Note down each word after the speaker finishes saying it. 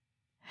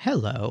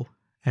Hello,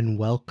 and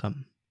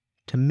welcome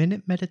to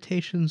Minute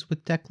Meditations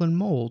with Declan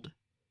Mold,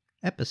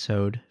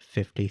 episode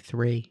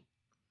 53.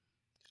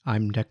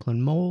 I'm Declan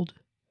Mold,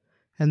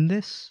 and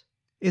this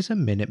is a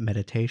Minute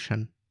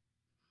Meditation.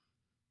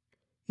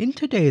 In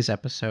today's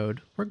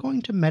episode, we're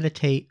going to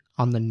meditate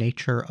on the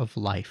nature of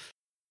life,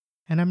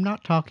 and I'm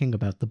not talking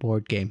about the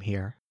board game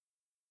here.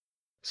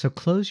 So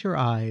close your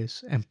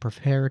eyes and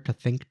prepare to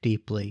think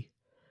deeply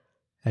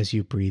as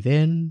you breathe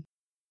in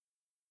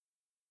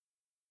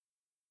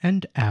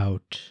and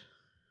out,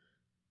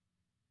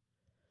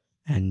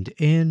 and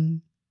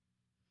in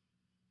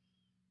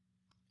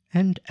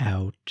and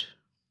out.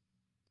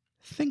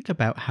 Think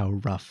about how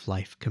rough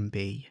life can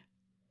be.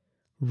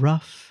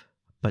 Rough,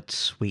 but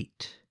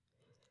sweet.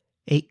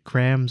 8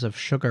 grams of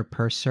sugar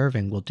per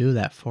serving will do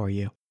that for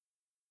you.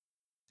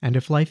 And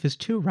if life is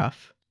too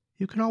rough,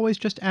 you can always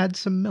just add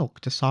some milk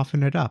to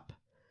soften it up.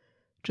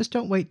 Just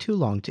don't wait too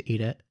long to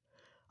eat it,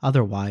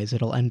 otherwise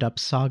it'll end up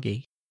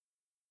soggy.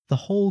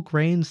 The whole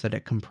grains that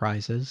it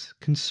comprises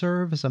can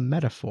serve as a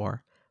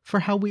metaphor for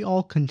how we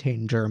all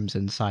contain germs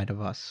inside of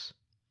us.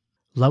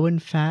 Low in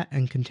fat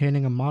and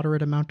containing a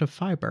moderate amount of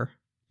fiber,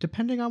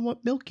 depending on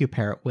what milk you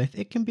pair it with,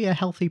 it can be a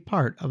healthy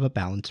part of a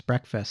balanced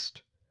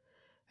breakfast.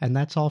 And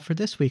that's all for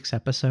this week's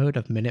episode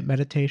of Minute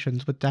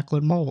Meditations with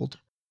Declan Mold.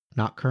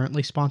 Not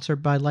currently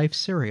sponsored by Life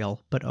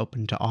Cereal, but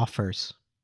open to offers.